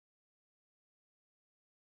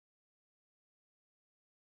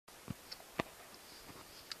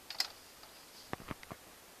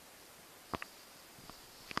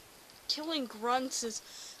killing grunts is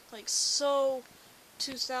like so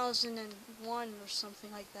 2001 or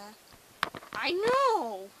something like that. I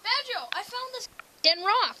know! Banjo, I found this dead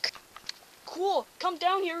rock. Cool, come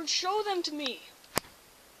down here and show them to me.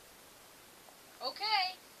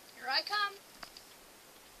 Okay, here I come.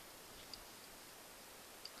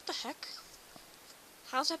 What the heck?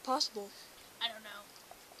 How's that possible? I don't know.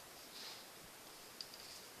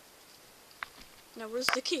 Now where's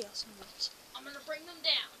the kiosk? I'm gonna bring them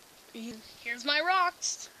down. You... Here's my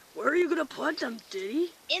rocks. Where are you gonna put them,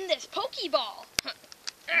 Diddy? In this Pokeball.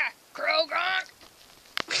 Krogon!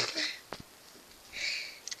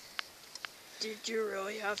 Did you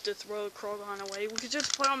really have to throw Krogon away? We could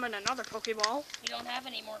just put them in another Pokeball. We don't have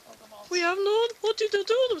any more Pokeballs. We have none? What did you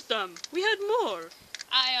do with them? We had more.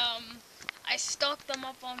 I stocked them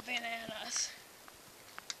up on bananas.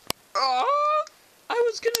 I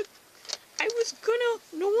was gonna,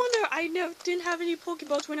 no wonder I didn't have any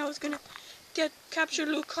Pokeballs when I was gonna capture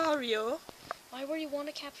Lucario. Why would you want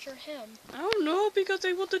to capture him? I don't know, because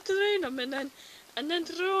I wanted to train him and then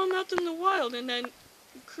throw him out in the wild and then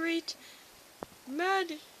create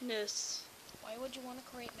madness. Why would you want to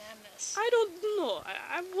create madness? I don't know.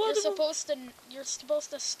 You're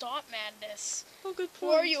supposed to stop madness. Oh, good Who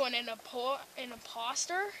point. are you, an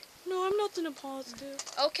imposter? No, I'm not an imposter.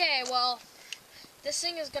 Okay, well, this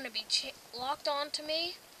thing is gonna be locked onto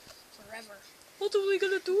me forever. What are we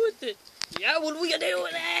gonna do with it? Yeah, what are we gonna do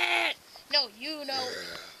with it? No, you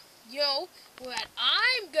know what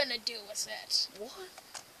I'm gonna do with it. What?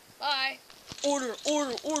 Bye. Order.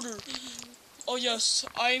 Oh yes,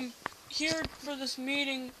 I'm here for this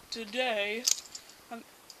meeting today.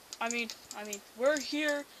 I mean, we're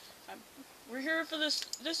here. We're here for this.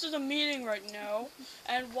 This is a meeting right now,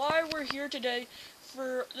 and why we're here today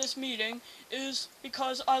for this meeting is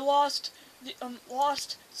because I lost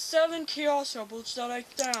 7 chaos rebels that I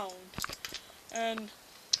found, and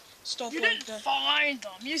stuff like that. You didn't find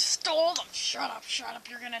them. You stole them. Shut up.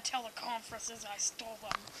 You're gonna tell the conferences I stole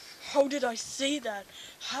them. How did I say that?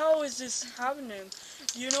 How is this happening?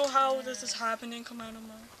 Do you know how this is happening, Commando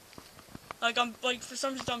Man? Like, for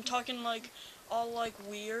some reason I'm talking all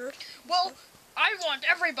weird. Well, I want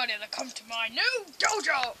everybody to come to my new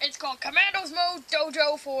dojo. It's called Commandos Mode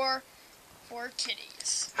Dojo for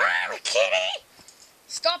kitties. I'm a kitty!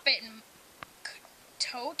 Stop it,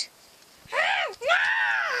 tote.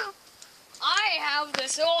 I have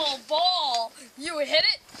this old ball. You would hit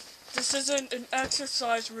it? This isn't an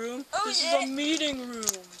exercise room. Oh, this yeah. is a meeting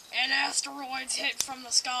room. And asteroids hit from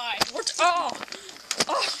the sky. What? Oh!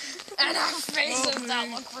 And our faces that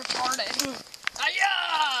look retarded.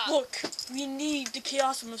 Aya! Look, we need the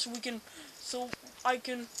Chaos Emerald so I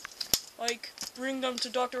can, bring them to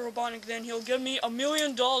Dr. Robotnik. Then he'll give me $1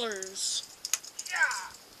 million. Yeah.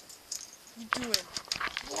 You do it.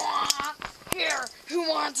 Here, who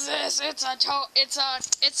wants this? It's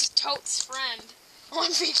Tote's friend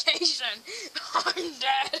on vacation. I'm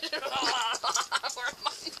dead. Where are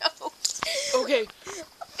my notes? Okay.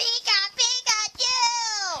 Pikachu!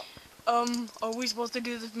 Are we supposed to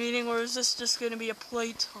do this meeting, or is this just gonna be a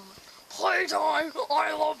playtime? Playtime!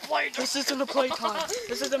 I love playtime! This isn't a playtime.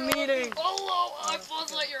 This is a meeting. Hello, I'm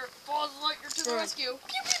Buzz Lightyear. Buzz Lightyear to the rescue.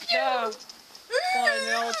 Pew, pew, pew. Yeah. Fine,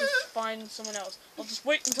 now I'll just find someone else. I'll just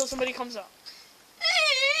wait until somebody comes out.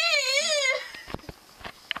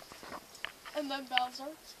 And then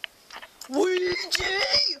Bowser. Ouija!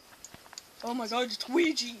 Oh my god, it's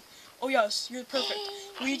Ouija. Oh yes, you're perfect.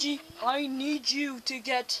 Ouija, I need you to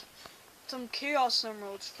get some Chaos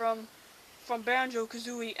Emeralds from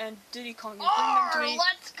Banjo-Kazooie and Diddy Kong and bring them to me.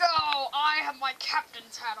 Let's go! I have my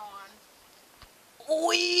captain's hat on.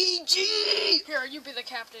 Ouija! Here, you be the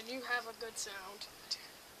captain. You have a good sound.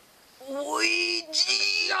 Ouija!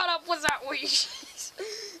 Shut up with that Ouija.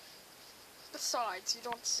 Besides, you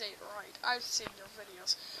don't say it right. I've seen your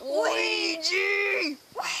videos. Ouija!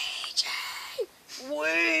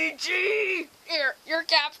 Ouija! Here, you're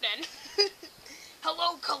captain.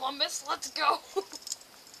 Hello, Columbus. Let's go.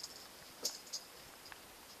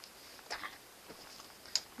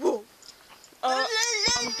 Whoa. I'm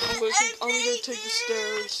gonna take the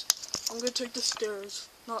stairs. I'm gonna take the stairs.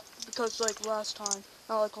 Not because last time.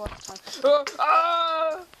 Not like last time.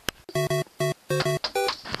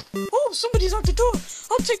 Oh, somebody's at the door.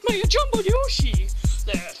 I'll take my Jumbo Yoshi.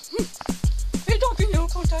 There. Hey, Dr. No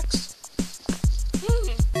Contacts. Who is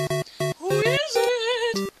it?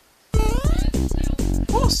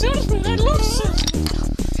 Oh, salesman, I love salesman.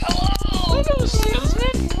 Hello,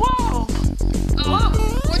 salesman. Wow.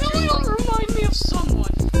 You remind me of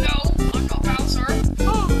someone. No, I'm not Bowser.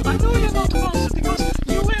 Oh, I know you're not Bowser because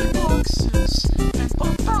you wear boxes. And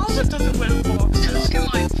Bowser doesn't wear boxes. Look at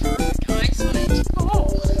my fur.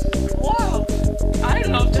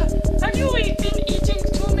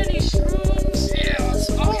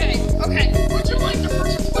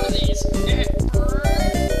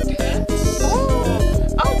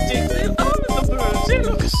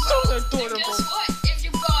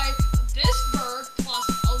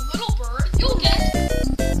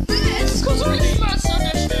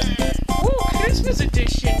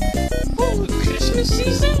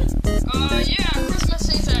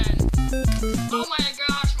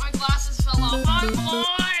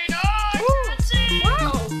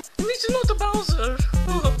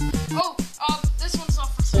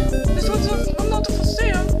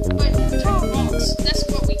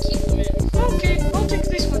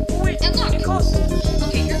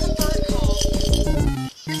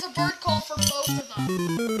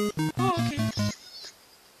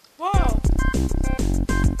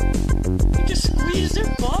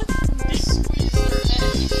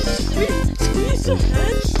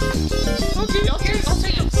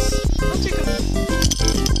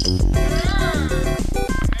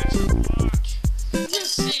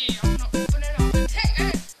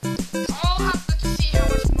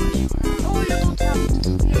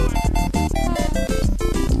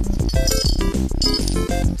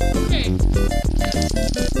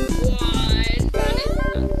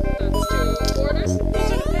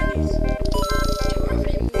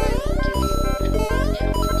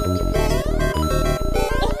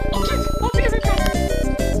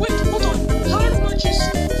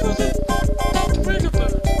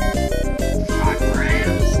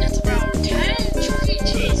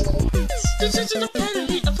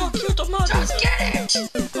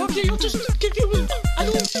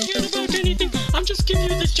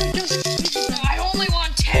 gigantic piggy bank. I only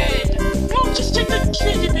want 10. No, just take the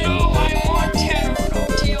piggy bank. No, I want 10 or no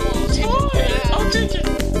deal. I'll take it.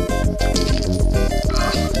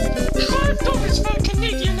 $5 for a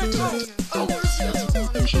Canadian attire. Oh, where's the other one?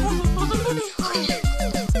 Oh, the money.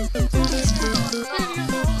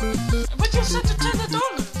 But you said the $10.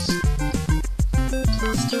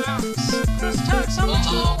 Plus 2 ounce. Plus tax, how much?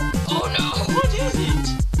 Oh no. What is it?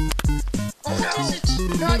 Oh What no. is it?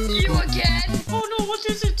 Not you again. Oh no, what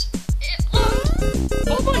is it? It looked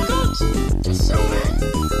Oh my god! so bad.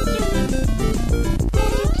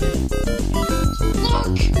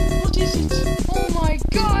 Look. What is it? Oh my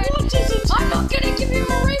god. What is it? I'm not gonna give you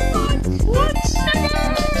a refund. What? Okay,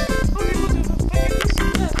 whatever. I can use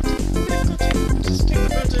that. I'm gonna go just take the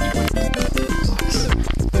birds anyway.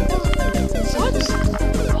 What?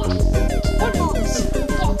 What box?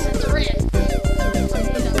 Box of 3.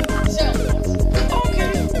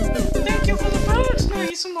 Okay. Thank you for the birds,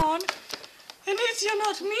 nice man. At least you're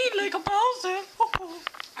not mean like a Bowser.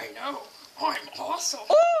 I know. I'm awesome.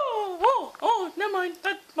 Oh, never mind.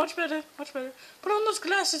 That's much better, much better. Put on those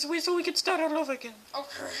glasses so we can start all over again.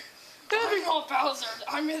 Okay. There we I'm not Bowser.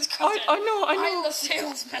 I'm his cousin. I know. I'm the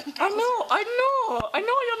salesman. Bowser. I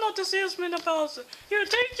know you're not the salesman of Bowser. Here,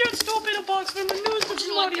 take your stupid box from the news. Would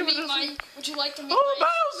you like to meet Oh,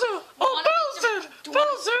 Bowser! Oh, Bowser!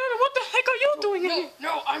 Bowser, what the heck are you doing here?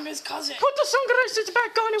 No, I'm his cousin. Put the sunglasses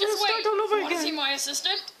back on and we'll Just start wait. all over Want to see again. my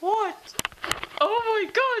assistant? What? Oh my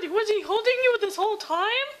god, was he holding you this whole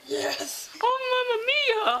time? Yes. Oh, Mamma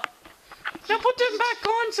Mia! Now put them back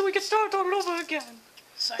on so we can start all over again.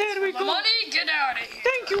 There we go. Money, get out of here.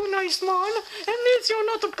 Thank you, nice man. At least you're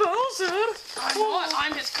not a Bowser. I'm not.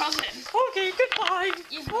 I'm his cousin. Okay, goodbye.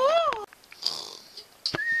 Oh.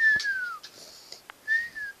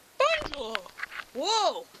 Banjo!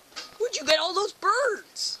 Whoa! Where'd you get all those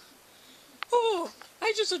birds? Oh,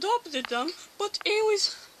 I just adopted them, but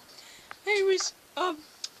anyways,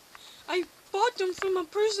 I bought them from a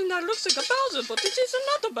person that looks like a Bowser, but it is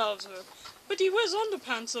not a Bowser. But he wears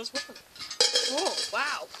underpants as well. Oh,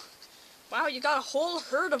 wow. Wow, you got a whole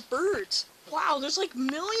herd of birds. Wow, there's like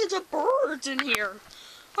millions of birds in here.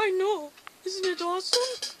 I know. Isn't it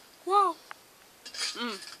awesome? Wow.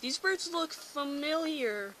 These birds look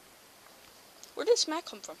familiar. Where did Smack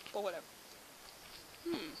come from? But whatever.